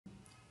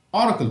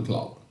Oracle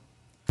Cloud.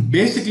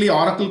 Basically,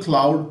 Oracle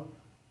Cloud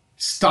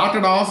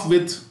started off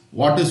with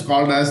what is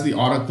called as the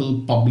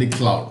Oracle Public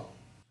Cloud.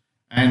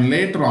 And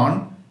later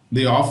on,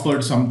 they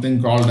offered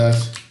something called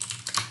as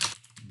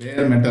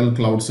Bare Metal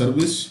Cloud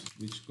Service,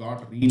 which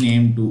got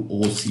renamed to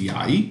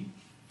OCI.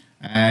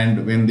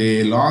 And when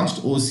they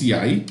launched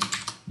OCI,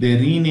 they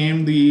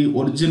renamed the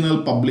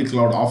original public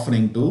cloud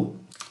offering to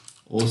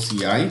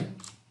OCI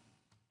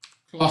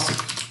Classic.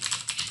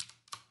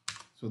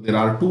 So there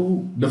are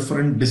two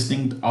different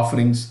distinct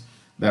offerings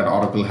that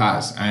Oracle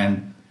has,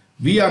 and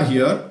we are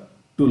here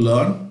to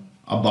learn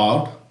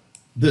about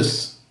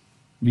this.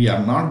 We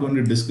are not going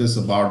to discuss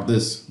about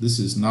this. This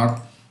is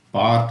not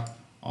part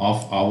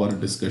of our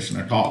discussion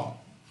at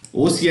all.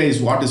 OCI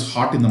is what is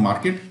hot in the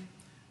market,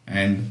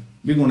 and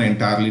we're going to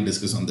entirely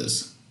discuss on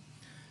this.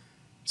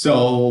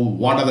 So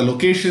what are the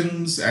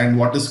locations and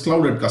what is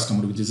Clouded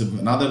Customer, which is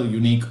another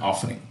unique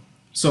offering.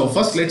 So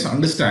first let's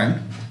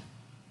understand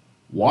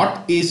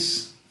what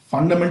is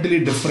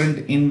fundamentally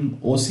different in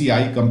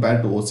OCI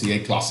compared to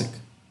OCI Classic.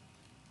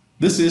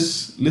 This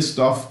is list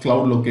of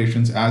cloud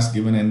locations as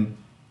given in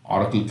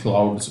Oracle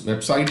Cloud's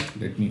website.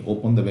 Let me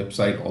open the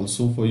website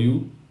also for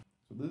you.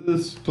 So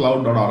this is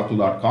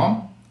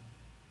cloud.oracle.com.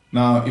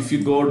 Now, if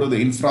you go to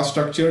the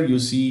infrastructure, you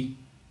see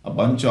a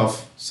bunch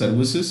of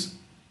services.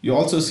 You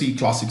also see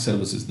classic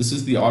services. This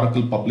is the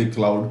Oracle Public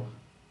Cloud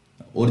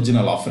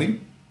original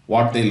offering.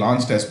 What they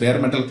launched as Bare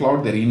Metal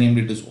Cloud, they renamed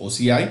it as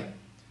OCI.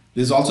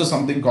 There's also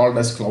something called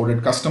as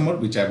Clouded Customer,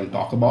 which I will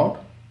talk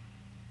about.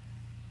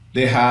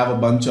 They have a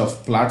bunch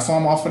of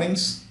platform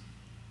offerings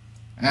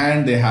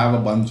and they have a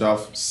bunch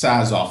of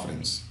SaaS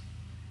offerings.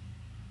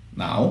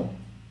 Now,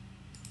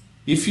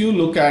 if you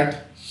look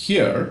at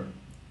here,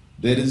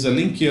 there is a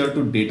link here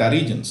to data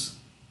regions.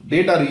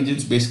 Data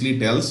regions basically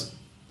tells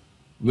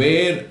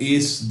where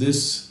is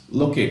this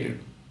located.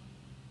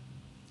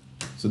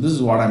 So this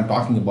is what I'm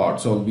talking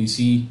about. So we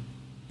see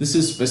this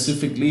is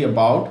specifically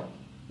about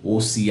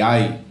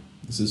OCI.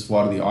 This is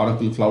for the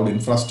Oracle Cloud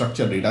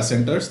Infrastructure data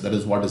centers. That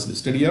is what is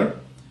listed here.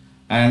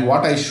 And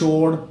what I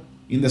showed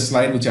in the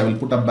slide, which I will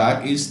put up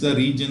back, is the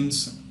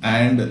regions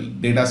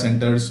and data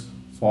centers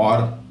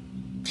for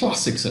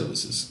classic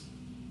services.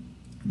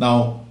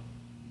 Now,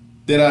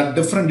 there are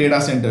different data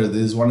centers.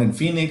 There is one in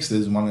Phoenix, there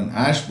is one in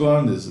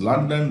Ashburn, there is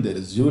London, there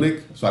is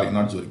Zurich, sorry,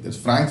 not Zurich,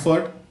 there's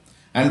Frankfurt.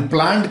 And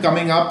planned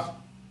coming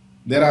up,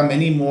 there are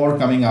many more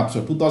coming up.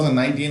 So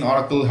 2019,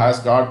 Oracle has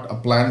got a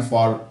plan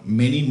for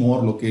many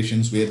more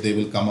locations where they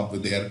will come up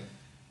with their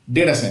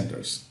data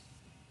centers.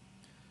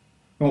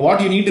 Now,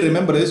 what you need to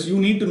remember is you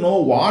need to know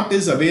what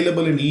is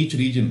available in each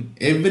region.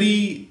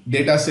 Every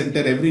data center,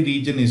 every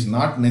region is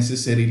not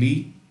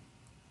necessarily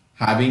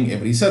having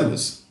every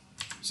service.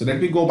 So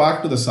let me go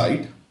back to the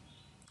site.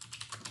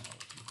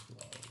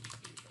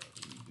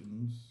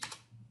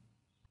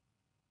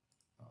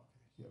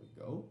 Here we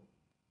go.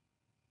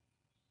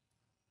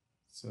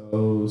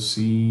 So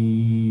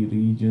see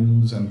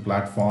regions and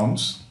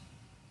platforms.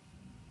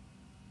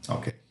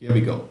 Okay, here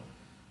we go.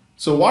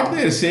 So what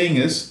they are saying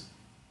is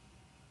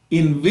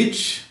in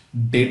which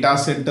data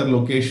center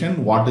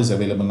location, what is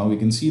available. Now we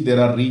can see there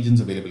are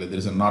regions available. There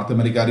is a North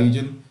America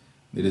region,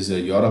 there is a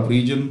Europe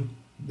region,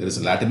 there is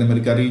a Latin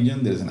America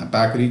region, there is an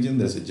APAC region,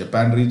 there is a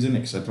Japan region,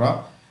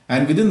 etc.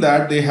 And within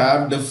that, they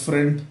have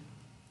different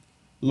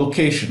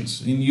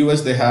locations. In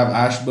US, they have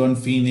Ashburn,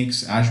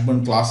 Phoenix,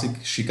 Ashburn Classic,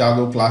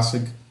 Chicago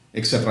Classic,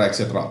 etc.,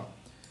 etc.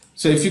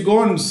 So if you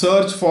go and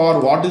search for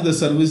what is the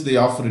service they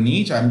offer in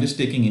each, I'm just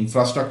taking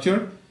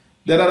infrastructure.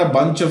 There are a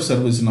bunch of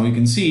services. Now you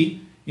can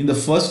see in the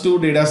first two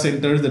data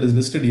centers that is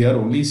listed here,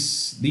 only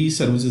these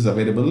services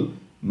available,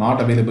 not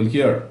available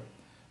here.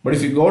 But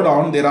if you go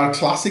down, there are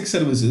classic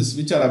services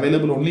which are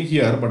available only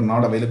here, but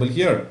not available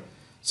here.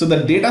 So the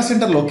data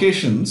center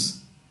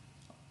locations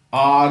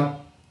are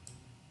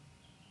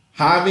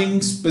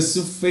having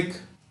specific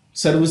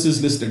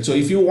services listed. So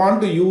if you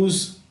want to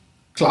use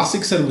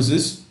classic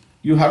services,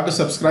 you have to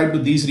subscribe to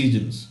these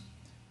regions.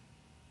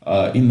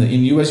 In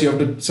US, you have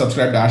to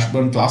subscribe to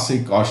Ashburn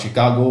Classic or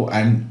Chicago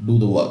and do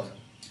the work.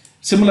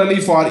 Similarly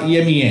for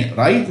EMEA,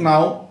 right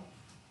now,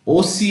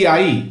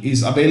 OCI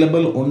is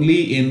available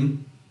only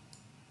in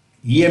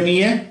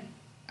EMEA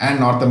and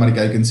North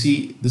America. You can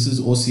see this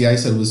is OCI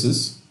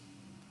services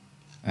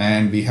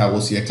and we have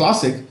OCI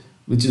Classic,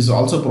 which is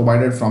also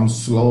provided from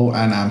Slough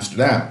and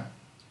Amsterdam.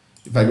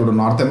 If I go to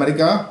North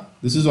America,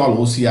 this is all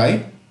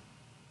OCI.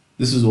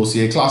 This is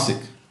OCI Classic.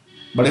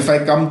 But if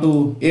I come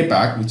to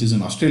APAC, which is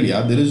in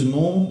Australia, there is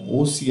no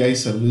OCI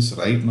service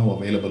right now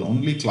available,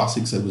 only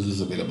classic services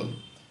available.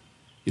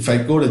 If I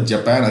go to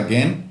Japan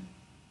again,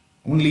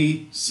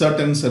 only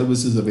certain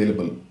services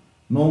available,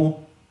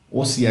 no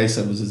OCI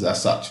services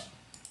as such.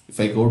 If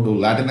I go to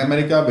Latin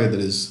America, where there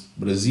is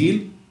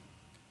Brazil,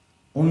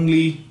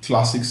 only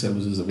classic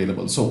services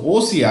available. So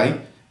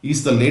OCI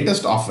is the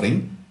latest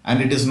offering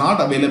and it is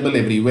not available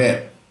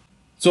everywhere.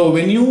 So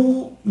when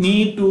you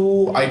need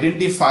to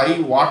identify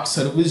what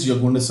service you're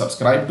going to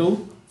subscribe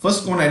to,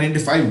 first go and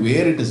identify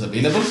where it is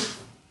available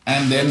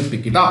and then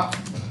pick it up.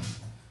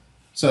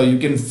 So you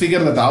can figure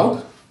that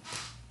out.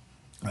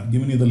 I've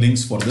given you the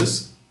links for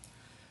this.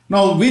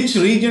 Now, which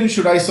region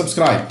should I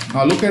subscribe?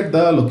 Now, look at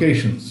the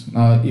locations.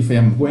 Now, if I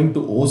am going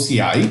to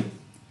OCI,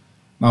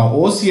 now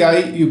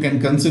OCI you can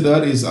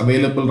consider is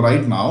available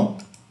right now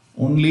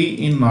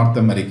only in North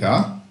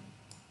America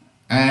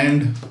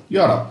and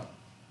Europe.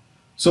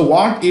 So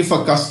what if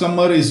a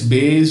customer is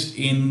based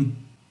in,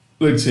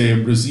 let's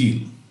say,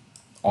 Brazil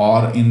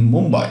or in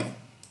Mumbai?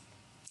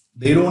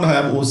 They don't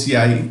have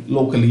OCI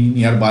locally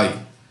nearby.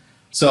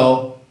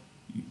 So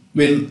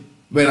when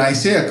I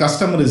say a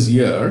customer is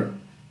here,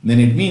 then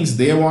it means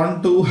they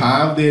want to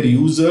have their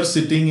user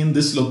sitting in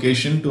this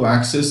location to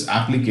access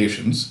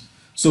applications.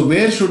 So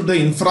where should the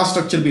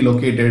infrastructure be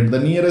located? The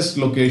nearest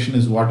location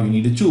is what you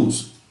need to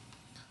choose.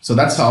 So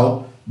that's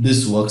how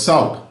this works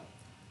out.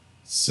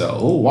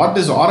 So what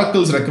is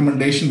Oracle's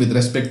recommendation with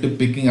respect to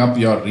picking up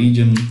your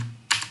region?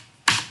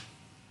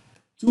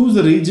 Choose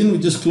the region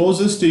which is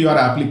closest to your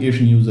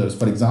application users.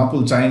 For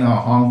example, China,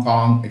 Hong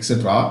Kong,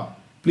 etc.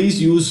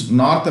 Please use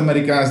North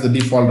America as the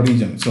default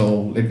region.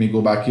 So let me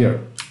go back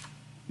here.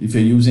 If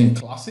you're using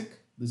Classic,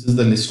 this is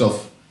the list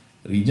of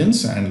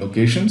regions and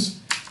locations.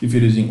 If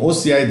you're using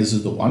OCI, this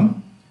is the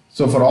one.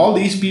 So for all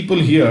these people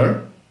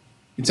here,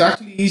 it's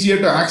actually easier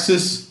to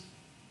access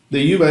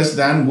the US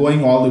than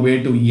going all the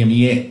way to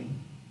EMEA.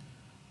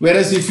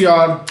 Whereas if you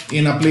are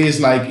in a place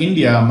like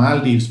India,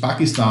 Maldives,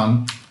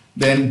 Pakistan,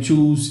 then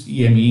choose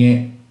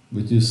EMEA,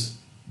 which is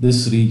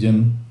this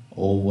region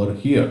over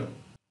here.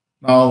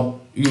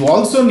 Now, you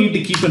also need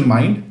to keep in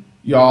mind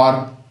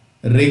your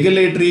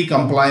regulatory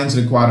compliance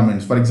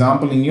requirements. For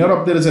example, in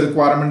Europe, there is a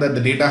requirement that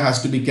the data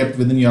has to be kept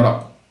within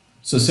Europe.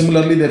 So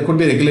similarly, there could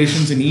be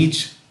regulations in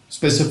each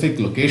specific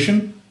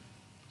location.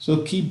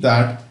 So keep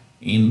that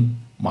in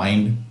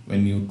mind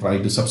when you try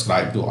to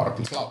subscribe to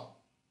Oracle Cloud.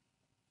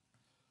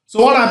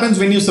 So what happens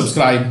when you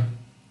subscribe?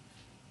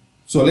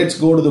 So let's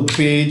go to the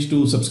page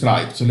to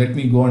subscribe. So let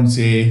me go and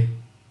say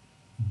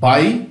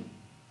buy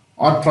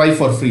or try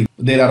for free.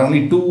 There are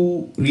only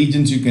two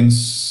regions you can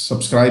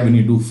subscribe when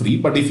you do free.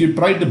 But if you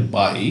try to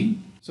buy,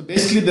 so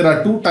basically there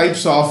are two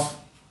types of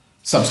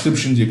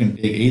subscriptions you can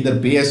take, either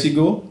pay as you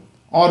go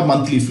or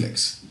monthly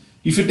flex.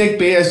 If you take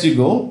pay as you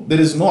go, there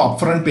is no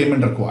upfront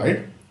payment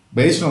required.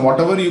 Based on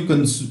whatever you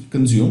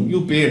consume,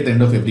 you pay at the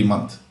end of every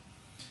month.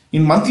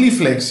 In monthly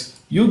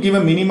flex, you give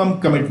a minimum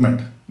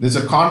commitment. There's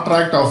a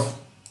contract of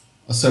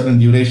a certain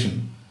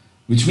duration,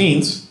 which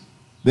means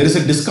there is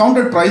a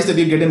discounted price that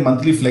you get in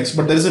monthly flex,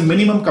 but there is a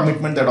minimum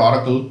commitment that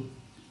Oracle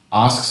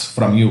asks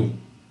from you.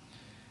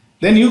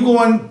 Then you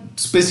go and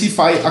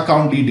specify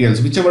account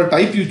details, whichever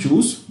type you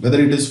choose, whether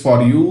it is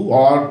for you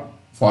or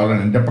for an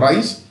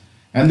enterprise.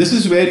 And this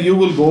is where you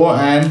will go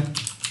and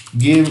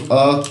give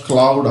a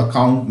cloud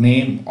account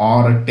name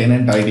or a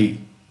tenant ID.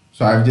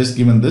 So I've just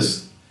given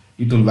this.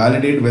 It will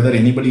validate whether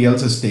anybody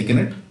else has taken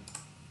it,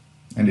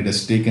 and it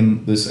has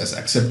taken this as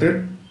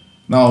accepted.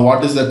 Now,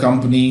 what is the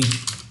company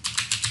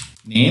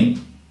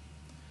name?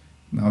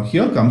 Now,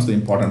 here comes the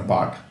important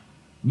part.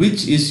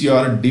 Which is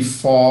your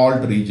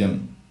default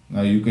region?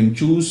 Now, you can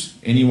choose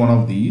any one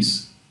of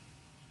these,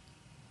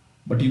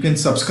 but you can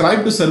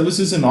subscribe to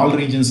services in all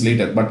regions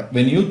later. But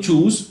when you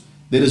choose,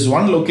 there is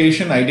one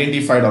location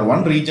identified or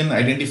one region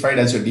identified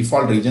as your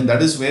default region.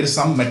 That is where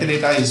some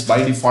metadata is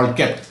by default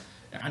kept,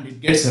 and it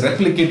gets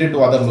replicated to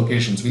other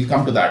locations. We'll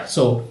come to that.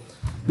 So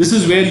this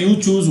is where you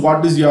choose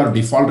what is your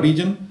default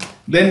region,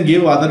 then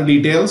give other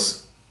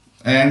details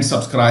and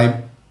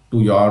subscribe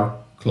to your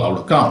cloud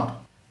account.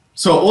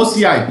 So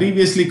OCI,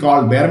 previously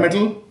called bare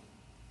metal,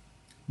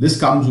 this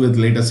comes with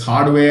latest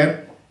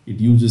hardware. It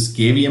uses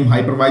KVM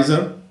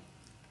hypervisor.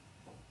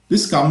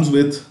 This comes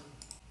with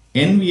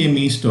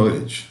NVMe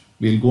storage.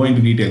 We'll go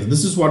into details.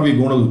 This is what we're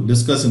going to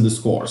discuss in this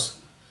course.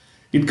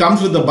 It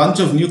comes with a bunch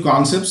of new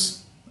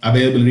concepts: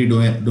 availability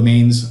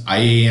domains,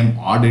 IAM,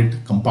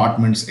 audit,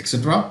 compartments,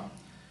 etc.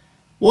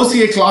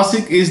 OCI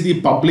Classic is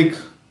the public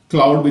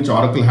cloud which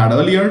Oracle had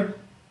earlier,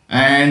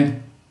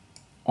 and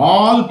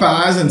all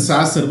PaaS and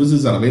SaaS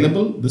services are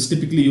available. This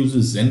typically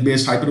uses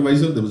Zen-based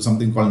hypervisor. There was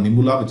something called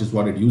Nimbula, which is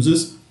what it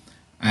uses.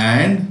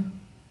 And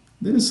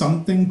there is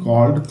something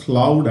called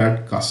Cloud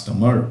at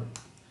Customer.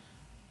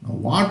 Now,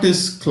 what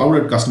is Cloud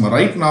at Customer?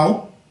 Right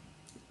now,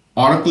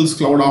 Oracle's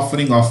cloud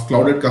offering of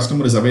Cloud at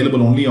Customer is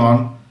available only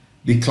on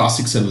the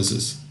classic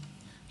services.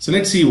 So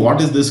let's see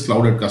what is this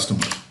Cloud at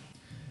Customer.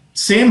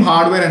 Same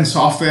hardware and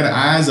software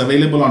as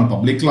available on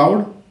public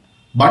cloud,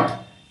 but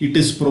it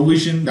is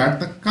provisioned at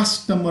the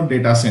customer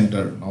data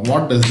center. Now,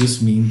 what does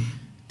this mean?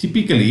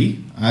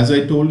 Typically, as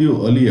I told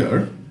you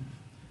earlier,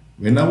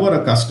 whenever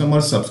a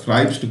customer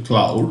subscribes to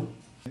cloud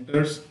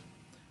centers,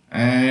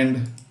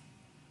 and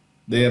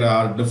there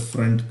are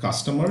different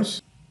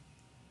customers.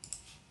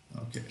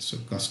 Okay, so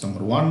customer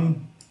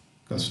 1,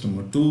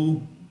 customer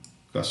 2,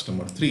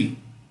 customer 3.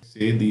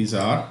 Say these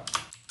are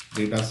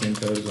data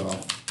centers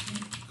of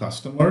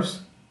customers.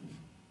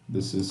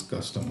 This is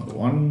customer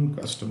 1,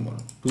 customer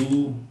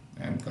 2,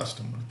 and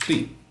customer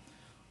 3.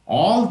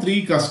 All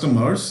three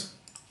customers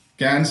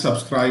can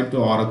subscribe to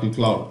Oracle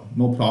Cloud,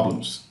 no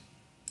problems.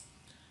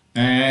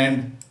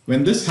 And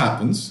when this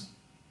happens,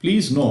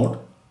 please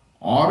note,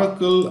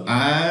 Oracle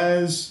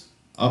as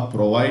a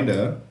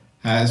provider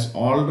has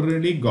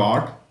already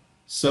got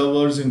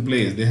servers in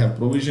place. They have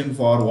provision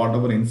for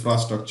whatever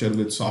infrastructure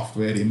with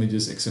software,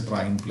 images,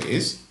 etc. in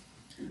place,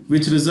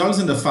 which results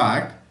in the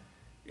fact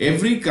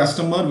every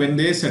customer, when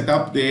they set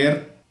up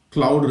their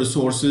cloud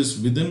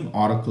resources within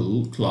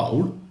Oracle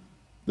Cloud,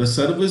 the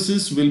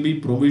services will be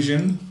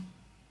provisioned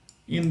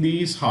in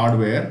these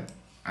hardware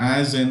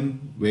as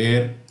and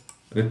where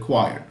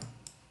required.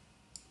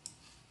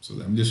 So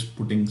I'm just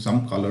putting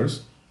some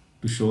colors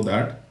to show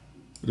that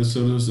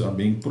resources are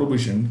being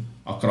provisioned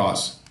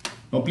across.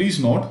 Now please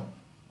note,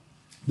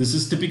 this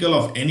is typical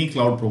of any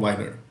cloud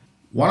provider.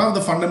 One of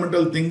the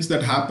fundamental things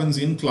that happens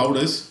in cloud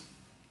is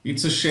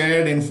it's a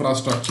shared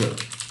infrastructure.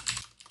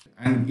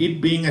 And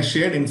it being a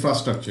shared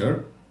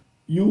infrastructure,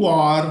 you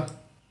are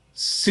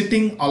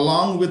sitting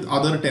along with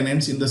other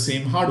tenants in the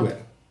same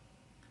hardware.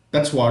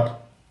 That's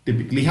what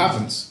typically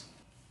happens.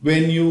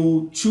 When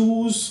you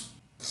choose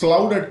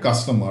clouded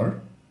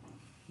customer,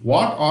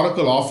 what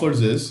Oracle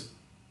offers is,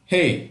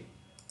 hey,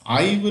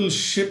 I will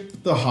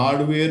ship the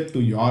hardware to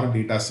your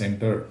data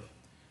center.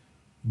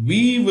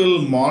 We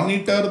will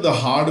monitor the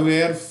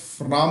hardware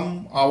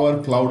from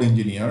our cloud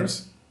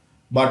engineers,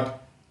 but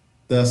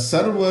the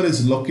server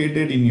is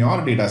located in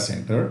your data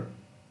center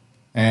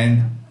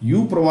and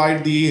you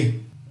provide the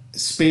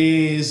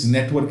space,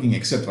 networking,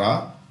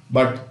 etc.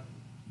 But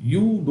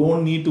you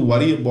don't need to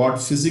worry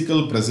about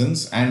physical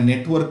presence and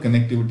network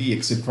connectivity,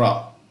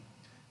 etc.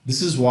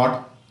 This is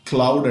what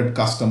clouded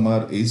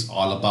customer is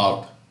all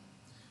about.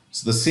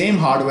 So the same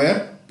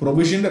hardware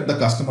provisioned at the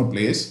customer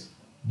place,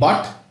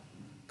 but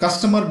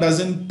customer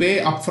doesn't pay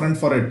upfront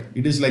for it.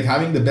 It is like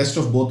having the best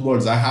of both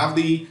worlds. I have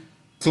the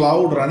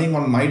cloud running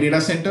on my data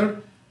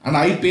center and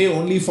I pay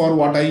only for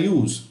what I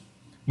use.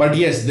 But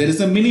yes, there is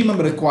a minimum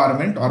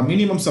requirement or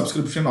minimum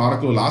subscription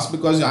Oracle will ask,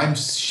 because I'm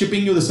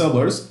shipping you the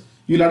servers.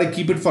 You'll have to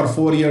keep it for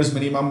 4 years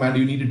minimum and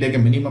you need to take a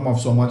minimum of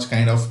so much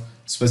kind of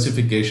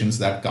specifications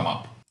that come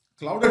up.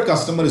 Clouded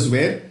customer is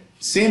where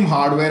same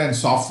hardware and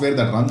software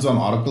that runs on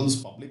Oracle's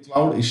public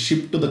cloud is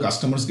shipped to the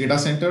customer's data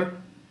center.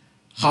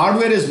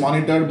 Hardware is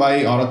monitored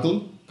by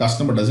Oracle.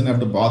 Customer doesn't have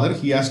to bother.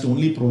 He has to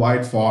only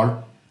provide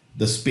for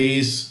the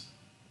space,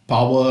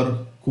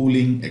 power,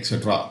 cooling,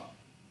 etc.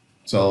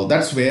 So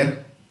that's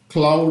where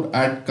cloud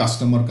at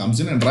customer comes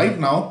in. And right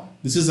now,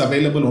 this is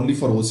available only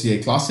for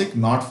OCI Classic,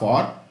 not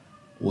for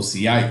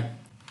OCI.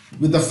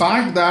 With the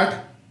fact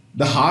that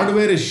the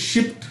hardware is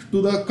shipped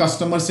to the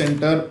customer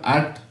center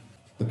at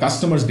the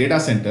customer's data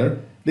center,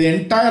 the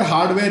entire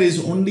hardware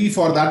is only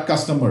for that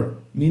customer,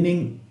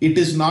 meaning it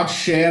is not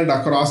shared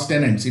across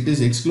tenants. It is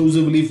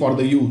exclusively for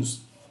the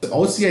use. The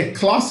OCI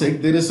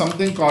Classic, there is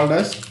something called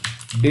as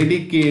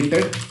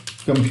dedicated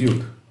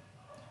compute.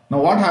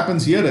 Now what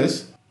happens here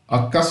is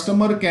a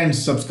customer can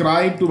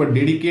subscribe to a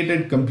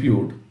dedicated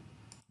compute,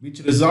 which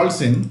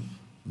results in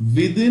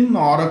within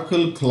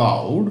Oracle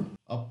Cloud,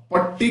 a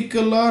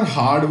particular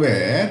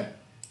hardware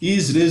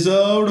is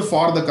reserved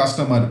for the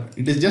customer.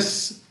 It is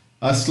just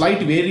a slight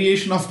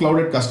variation of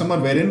clouded customer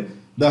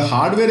wherein the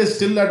hardware is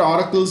still at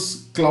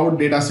Oracle's cloud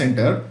data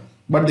center,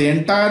 but the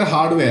entire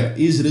hardware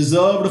is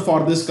reserved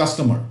for this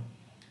customer.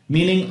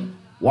 Meaning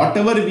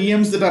whatever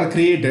VMs that are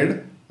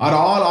created are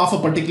all of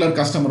a particular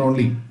customer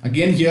only.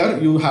 Again, here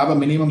you have a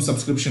minimum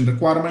subscription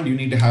requirement. You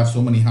need to have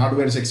so many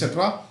hardwares,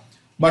 etc.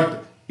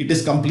 But it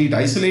is complete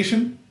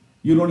isolation.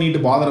 You don't need to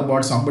bother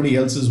about somebody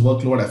else's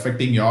workload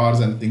affecting yours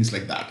and things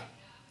like that.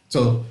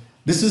 So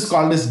this is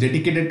called as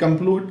dedicated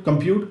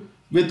compute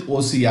with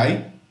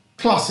OCI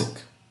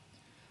Classic.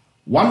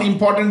 One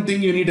important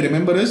thing you need to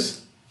remember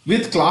is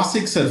with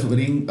Classic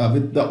serving,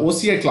 with the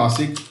OCI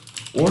Classic,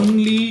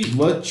 only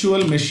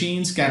virtual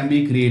machines can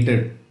be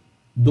created.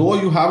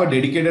 Though you have a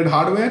dedicated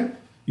hardware,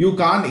 you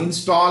can't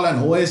install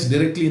an OS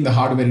directly in the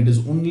hardware. It is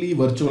only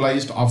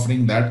virtualized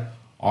offering that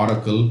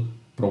Oracle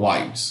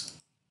provides.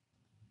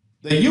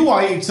 The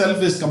UI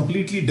itself is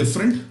completely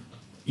different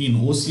in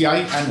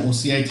OCI and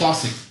OCI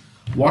Classic.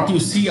 What you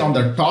see on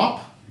the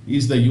top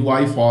is the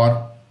UI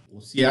for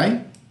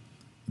OCI.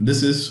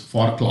 This is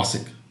for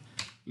Classic.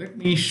 Let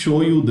me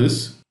show you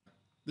this.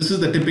 This is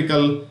the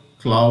typical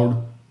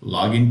cloud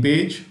login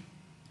page,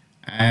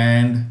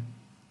 and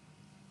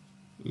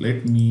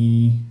let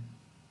me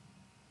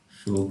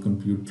show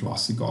Compute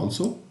Classic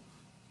also.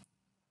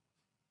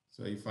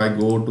 So if I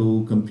go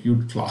to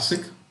Compute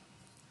Classic,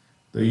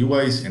 the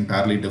UI is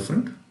entirely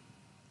different,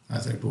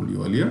 as I told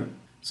you earlier.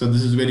 So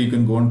this is where you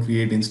can go and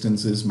create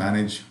instances,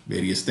 manage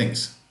various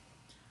things.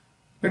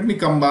 Let me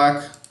come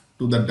back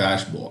to the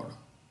dashboard.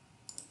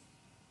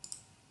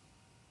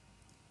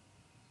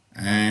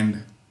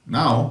 And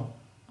now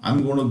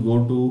I'm going to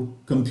go to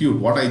Compute.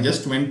 What I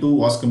just went to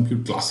was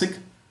Compute Classic.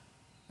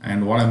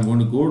 And what I'm going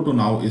to go to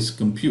now is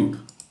Compute.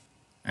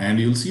 And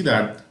you'll see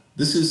that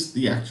this is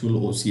the actual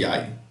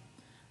OCI.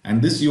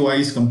 And this UI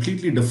is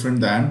completely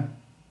different than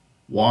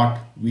what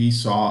we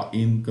saw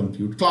in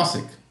Compute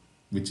Classic,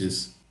 which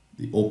is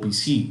the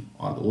OPC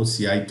or the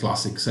OCI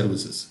Classic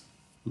services.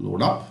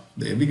 Load up,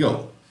 there we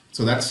go.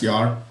 So that's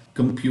your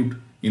compute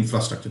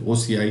infrastructure,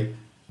 OCI,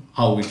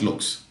 how it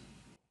looks.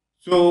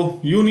 So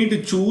you need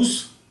to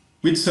choose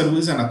which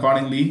service and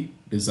accordingly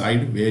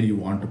decide where you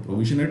want to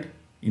provision it.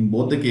 In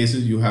both the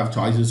cases, you have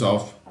choices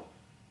of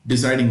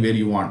deciding where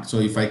you want. So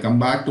if I come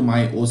back to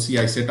my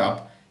OCI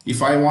setup,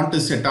 if I want to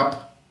set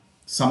up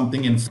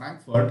something in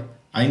Frankfurt,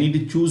 I need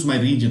to choose my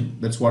region.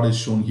 That's what is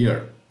shown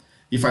here.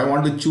 If I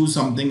want to choose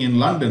something in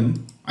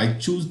London, I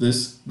choose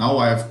this. Now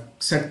I have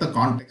set the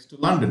context to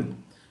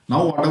London.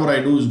 Now whatever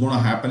I do is going to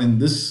happen in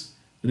this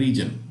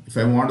region. If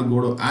I want to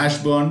go to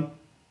Ashburn,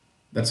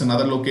 that's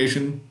another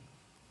location.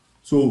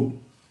 So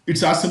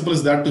it's as simple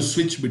as that to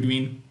switch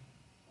between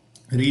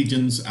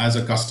regions as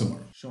a customer.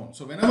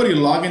 So whenever you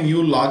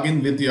log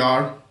in with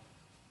your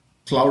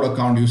cloud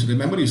account user.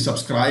 Remember, you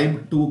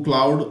subscribe to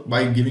cloud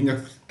by giving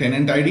a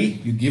tenant ID.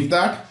 You give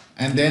that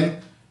and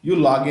then you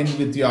log in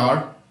with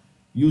your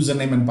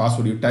username and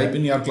password. You type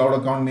in your cloud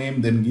account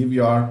name, then give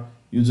your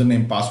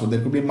username password.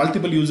 There could be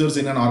multiple users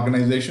in an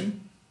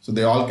organization, so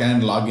they all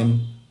can log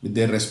in with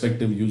their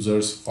respective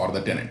users for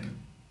the tenant.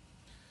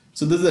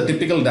 So this is a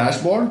typical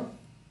dashboard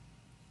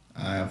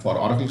for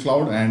Oracle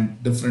Cloud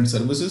and different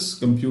services.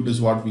 Compute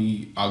is what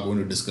we are going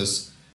to discuss